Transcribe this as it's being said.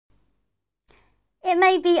It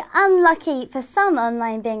may be unlucky for some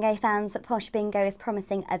online bingo fans, but Posh Bingo is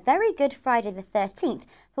promising a very good Friday the 13th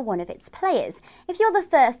for one of its players. If you're the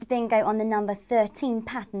first bingo on the number 13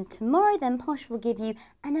 pattern tomorrow, then Posh will give you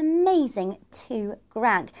an amazing £2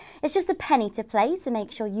 grand. It's just a penny to play, so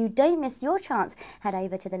make sure you don't miss your chance. Head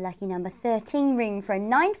over to the lucky number 13 room for a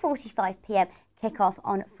 9:45 p.m. kick-off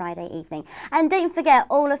on Friday evening. And don't forget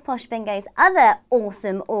all of Posh Bingo's other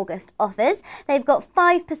awesome August offers. They've got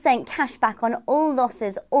 5% cash back on all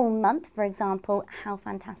losses all month, for example. How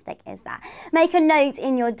fantastic is that? Make a note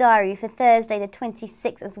in your diary for Thursday the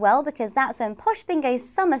 26th as well, because that's when Posh Bingo's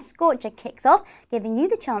Summer Scorcher kicks off, giving you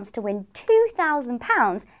the chance to win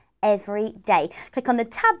 £2,000 every day. Click on the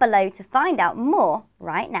tab below to find out more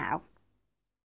right now.